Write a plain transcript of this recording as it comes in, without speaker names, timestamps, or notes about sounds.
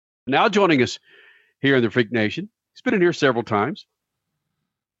Now joining us here in the Freak Nation, he's been in here several times.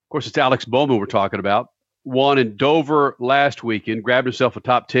 Of course, it's Alex Bowman we're talking about. Won in Dover last weekend, grabbed himself a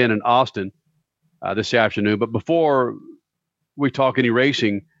top 10 in Austin this afternoon. But before we talk any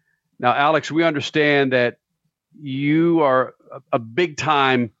racing, now, Alex, we understand that you are a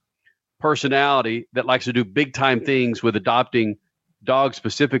big-time personality that likes to do big-time things with adopting dogs,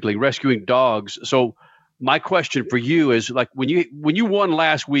 specifically rescuing dogs. So my question for you is, like, when you won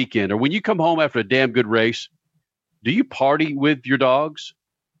last weekend or when you come home after a damn good race, do you party with your dogs?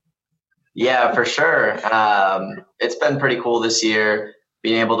 Yeah, for sure. It's been pretty cool this year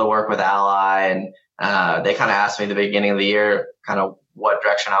being able to work with Ally, and they kind of asked me at the beginning of the year kind of what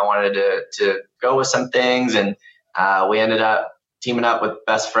direction I wanted to go with some things, and we ended up teaming up with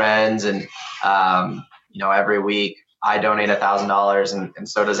Best Friends, and every week I donate $1,000, and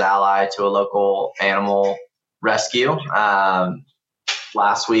so does Ally, to a local animal rescue.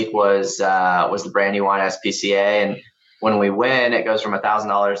 Last week was the Brandywine SPCA, and when we win, it goes from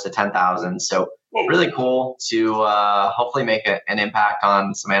 $1,000 to $10,000. So really cool to hopefully make an impact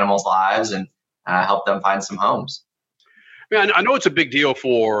on some animals' lives and help them find some homes. I know it's a big deal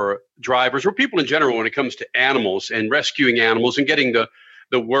for drivers or people in general when it comes to animals and rescuing animals and getting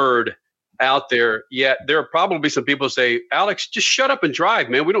the word out there. Yet there are probably some people who say, Alex, just shut up and drive,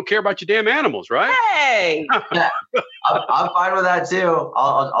 man. We don't care about your damn animals, right? Hey, yeah, I'm fine with that too.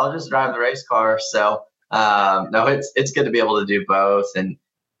 I'll just drive the race car. So no, it's good to be able to do both. And,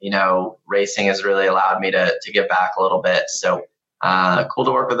 racing has really allowed me to give back a little bit. So cool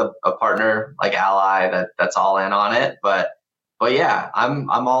to work with a partner like Ally that's all in on it. But yeah, I'm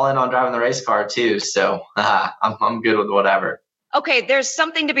all in on driving the race car too. So I'm good with whatever. Okay, there's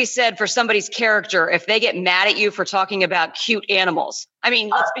something to be said for somebody's character if they get mad at you for talking about cute animals. I mean,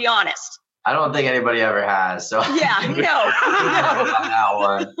 let's be honest. I don't think anybody ever has. So yeah, no. That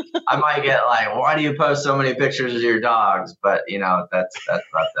one. I might get like, why do you post so many pictures of your dogs? But that's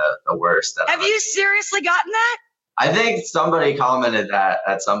not the worst. Have you seriously gotten that? I think somebody commented that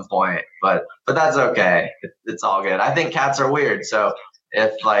at some point, but that's okay. It's all good. I think cats are weird. So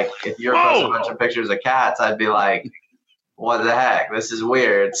if you're posting a bunch of pictures of cats, I'd be like, what the heck? This is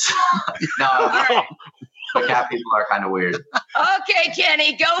weird. No, the cat people are kind of weird. Okay,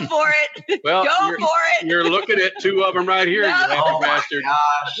 Kenny, go for it. Well, go for it. You're looking at two of them right here. No. You bastard.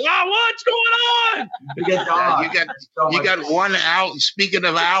 Gosh. Wow, what's going on? You got one out. Speaking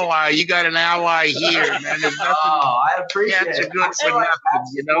of Ally, you got an ally here, man. There's nothing. I appreciate cats it. are good for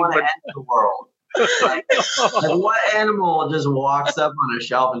nothing, But the world. Like, what animal just walks up on a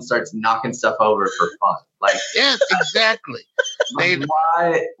shelf and starts knocking stuff over for fun? Yes, exactly.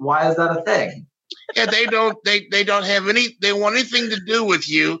 Why is that a thing? Yeah, they don't have they want anything to do with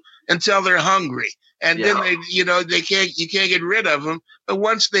you until they're hungry. And then you can't get rid of them. But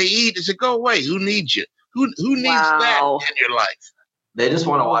once they eat, it's go away. Who needs you? Who needs that in your life? They just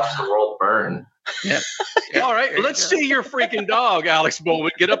want to watch the world burn. Yeah. All right. Let's see your freaking dog, Alex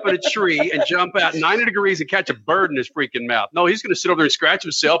Bowman, get up in a tree and jump out 90 degrees and catch a bird in his freaking mouth. No, he's going to sit over there and scratch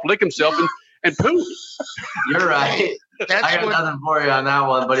himself, lick himself, and poop. You're right. I got nothing for you on that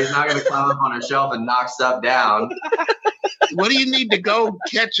one, but he's not going to climb up on a shelf and knock stuff down. What do you need to go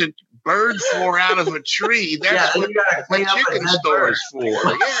catch a bird for out of a tree? That's what chicken stores for.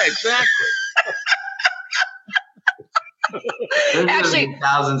 Yeah, exactly. There's Actually,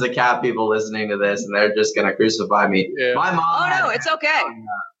 thousands of cat people listening to this, and they're just going to crucify me. Yeah. My mom. Oh, no, it's okay.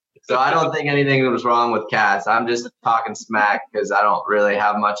 So I don't think anything was wrong with cats. I'm just talking smack because I don't really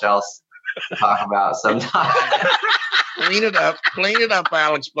have much else to talk about sometimes. Clean it up,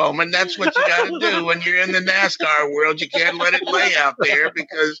 Alex Bowman. That's what you got to do when you're in the NASCAR world. You can't let it lay out there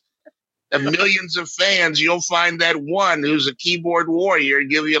because the millions of fans, you'll find that one who's a keyboard warrior and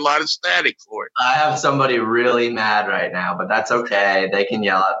give you a lot of static for it. I have somebody really mad right now, but that's okay. They can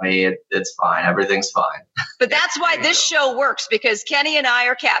yell at me. It's fine. Everything's fine. But that's why this show works, because Kenny and I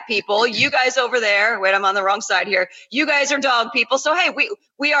are cat people. You guys over there, wait, I'm on the wrong side here. You guys are dog people. So, hey,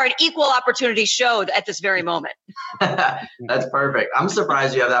 we are an equal opportunity show at this very moment. That's perfect. I'm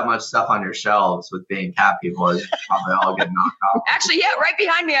surprised you have that much stuff on your shelves with being cat people. It's probably all getting knocked off. Actually, yeah, right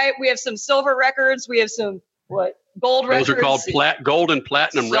behind me, we have some silver records. We have some, gold records. Those are called gold and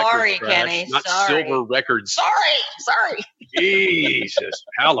platinum records. Sorry, Kenny. Not Sorry. silver records. Sorry. Jesus,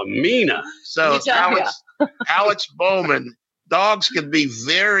 Palomina. So, Alex Bowman, dogs can be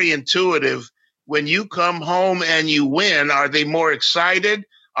very intuitive. When you come home and you win, are they more excited?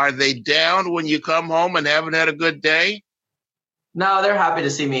 Are they down when you come home and haven't had a good day? No, they're happy to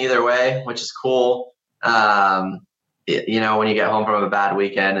see me either way, which is cool. When you get home from a bad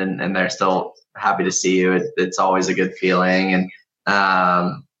weekend and they're still happy to see you, it's always a good feeling.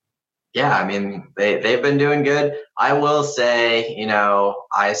 And Yeah, I mean, they've been doing good. I will say,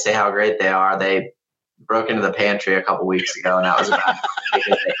 I say how great they are. They broke into the pantry a couple weeks ago, and that was about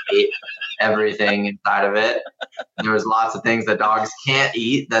because they ate everything inside of it. There was lots of things that dogs can't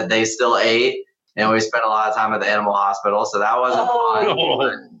eat that they still ate, and we spent a lot of time at the animal hospital, so that wasn't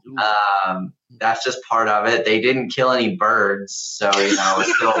fun. That's just part of it. They didn't kill any birds, so it's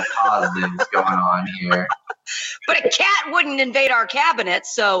still positives going on here. But a cat wouldn't invade our cabinet,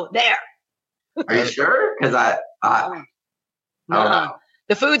 so there. Are you sure? Because I don't know.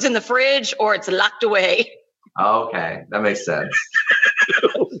 The food's in the fridge or it's locked away. Okay, that makes sense.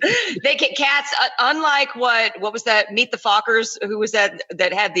 They get cats, unlike what was that? Meet the Fockers, who was that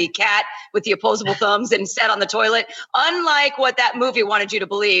had the cat with the opposable thumbs and sat on the toilet. Unlike what that movie wanted you to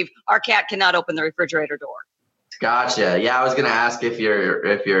believe, our cat cannot open the refrigerator door. Gotcha. Yeah, I was gonna ask if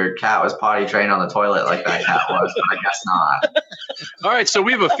your cat was potty trained on the toilet like that cat was, but I guess not. All right, so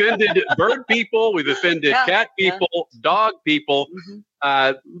we've offended bird people, we've offended cat people, dog people.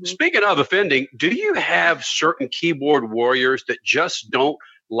 Speaking of offending, do you have certain keyboard warriors that just don't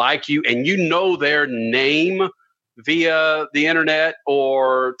like you, and their name via the internet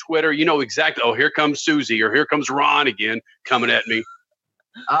or Twitter? You know exactly. Oh, here comes Susie, or here comes Ron again coming at me.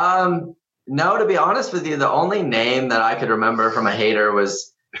 No, to be honest with you, the only name that I could remember from a hater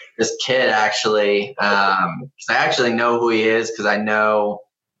was this kid, actually. 'Cause I actually know who he is because I know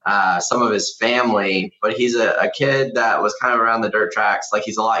some of his family. But he's a kid that was kind of around the dirt tracks. Like,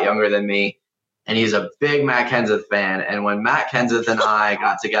 he's a lot younger than me. And he's a big Matt Kenseth fan. And when Matt Kenseth and I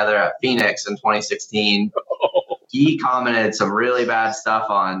got together at Phoenix in 2016, he commented some really bad stuff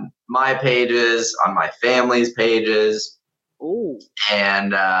on my pages, on my family's pages. Ooh.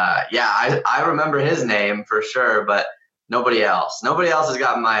 And I remember his name for sure, but nobody else. Nobody else has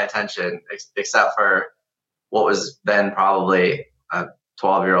gotten my attention except for what was then probably a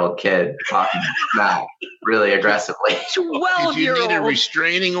 12-year-old kid talking back really aggressively. 12-year-old. Did you need a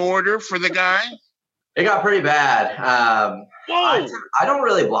restraining order for the guy? It got pretty bad. I don't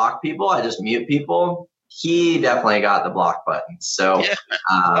really block people. I just mute people. He definitely got the block button. So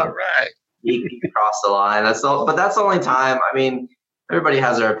all right. He crossed the line. That's the only time. I mean, everybody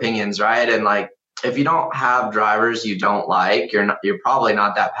has their opinions, right? And like, if you don't have drivers you don't like, you're probably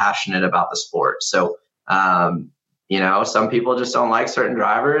not that passionate about the sport. So, some people just don't like certain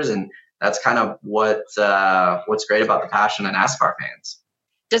drivers, and that's kind of what's great about the passion of NASCAR fans.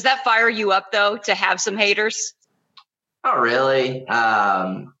 Does that fire you up though to have some haters? Not really.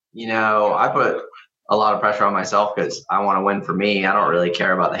 I put a lot of pressure on myself because I want to win for me. I don't really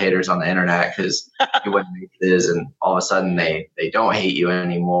care about the haters on the internet because you win races and all of a sudden they don't hate you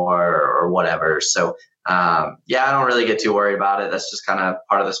anymore or whatever. So, I don't really get too worried about it. That's just kind of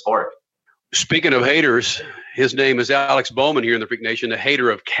part of the sport. Speaking of haters, his name is Alex Bowman here in the Freak Nation, the hater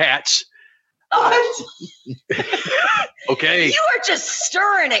of cats. What? Okay. You are just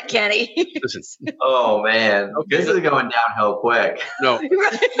stirring it, Kenny. Listen. Oh, man. Okay. This is going downhill quick. No.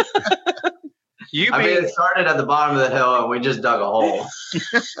 It started at the bottom of the hill and we just dug a hole.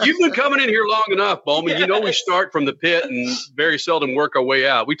 You've been coming in here long enough, Bowman. Yes. We start from the pit and very seldom work our way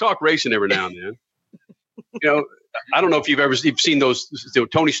out. We talk racing every now and then. I don't know if you've seen those.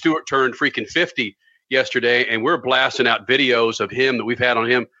 Tony Stewart turned freaking 50 yesterday, and we're blasting out videos of him that we've had on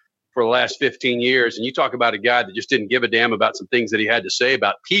him for the last 15 years. And you talk about a guy that just didn't give a damn about some things that he had to say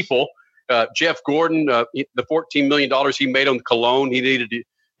about people. Jeff Gordon, the $14 million he made on Cologne, he needed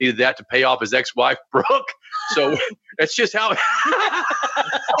that to pay off his ex-wife, Brooke. So that's just how.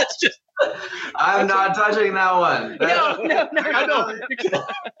 I'm not touching that one. No. I know. You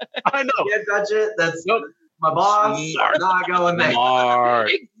can't touch it. That's my boss. I'm not going there.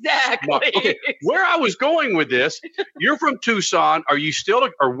 Exactly. Mark. Okay, where I was going with this, you're from Tucson. Are you still,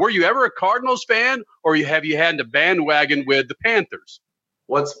 or were you ever a Cardinals fan, or have you had a bandwagon with the Panthers?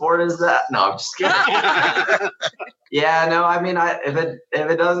 What sport is that? No, I'm just kidding. Yeah, no. I mean, if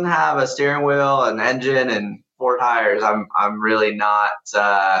it doesn't have a steering wheel, an engine, and 4 tires, I'm really not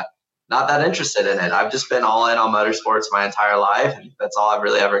that interested in it. I've just been all in on motorsports my entire life, and that's all I've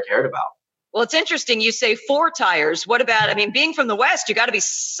really ever cared about. Well, it's interesting. You say 4 tires. What about? Being from the West, you got to be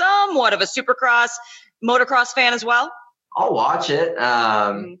somewhat of a supercross, motocross fan as well. I'll watch it.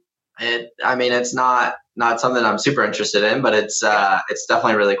 It's not something I'm super interested in, but it's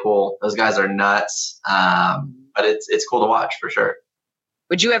definitely really cool. Those guys are nuts. But it's cool to watch for sure.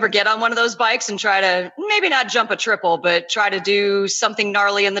 Would you ever get on one of those bikes and try to maybe not jump a triple, but try to do something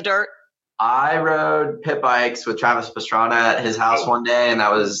gnarly in the dirt? I rode pit bikes with Travis Pastrana at his house one day, and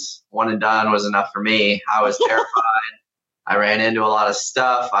that was one and done was enough for me. I was terrified. I ran into a lot of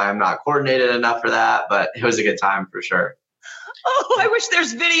stuff. I'm not coordinated enough for that, but it was a good time for sure. Oh, I wish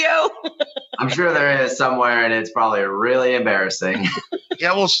there's video. I'm sure there is somewhere, and it's probably really embarrassing.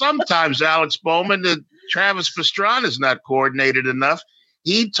 Yeah, well, sometimes, Alex Bowman, Travis Pastrana is not coordinated enough.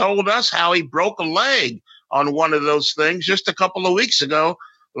 He told us how he broke a leg on one of those things just a couple of weeks ago,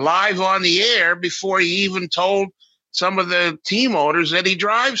 live on the air, before he even told some of the team owners that he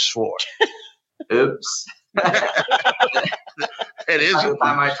drives for. Oops. It is. By the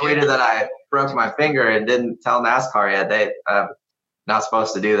time I tweeted that I broke my finger and didn't tell NASCAR yet, they not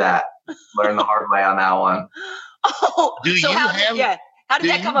supposed to do that. Learned the hard way on that one. Oh, how did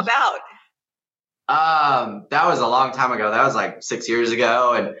that come about? That was a long time ago. That was like 6 years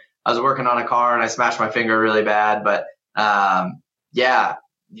ago, and I was working on a car and I smashed my finger really bad. But yeah,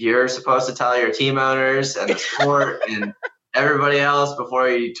 you're supposed to tell your team owners and the sport and everybody else before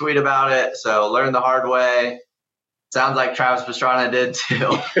you tweet about it. So learn the hard way. Sounds like Travis Pastrana did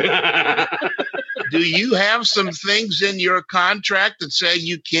too. Do you have some things in your contract that say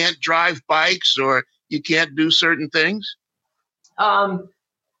you can't drive bikes or you can't do certain things?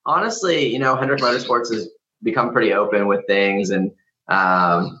 Honestly, Hendrick Motorsports has become pretty open with things, and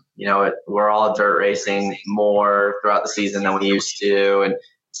we're all dirt racing more throughout the season than we used to, and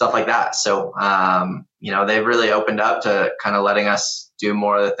stuff like that. So, they've really opened up to kind of letting us do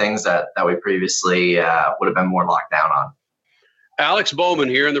more of the things that we previously would have been more locked down on. Alex Bowman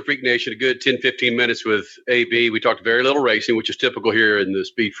here in the Freak Nation, a good 10, 15 minutes with AB. We talked very little racing, which is typical here in the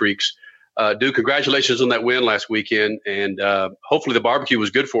Speed Freaks. Dude, congratulations on that win last weekend, and hopefully the barbecue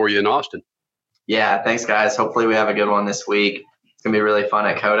was good for you in Austin. Yeah, thanks, guys. Hopefully we have a good one this week. It's going to be really fun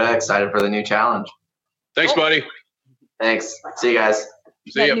at COTA. Excited for the new challenge. Thanks, buddy. Thanks. See you guys.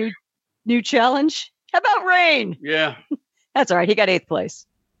 See ya. New challenge? How about rain? Yeah. That's all right. He got 8th place.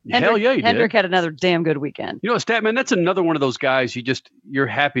 Hell yeah, he Hendrick did. had another damn good weekend. Statman, that's another one of those guys you're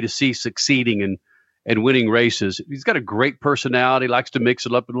happy to see succeeding and winning races. He's got a great personality, likes to mix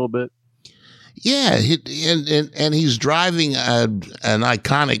it up a little bit. Yeah, and he's driving an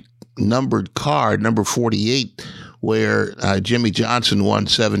iconic numbered car, number 48, where Jimmy Johnson won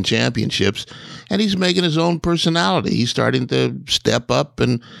 7 championships, and he's making his own personality. He's starting to step up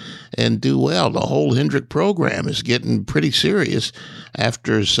and do well. The whole Hendrick program is getting pretty serious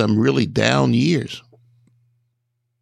after some really down years.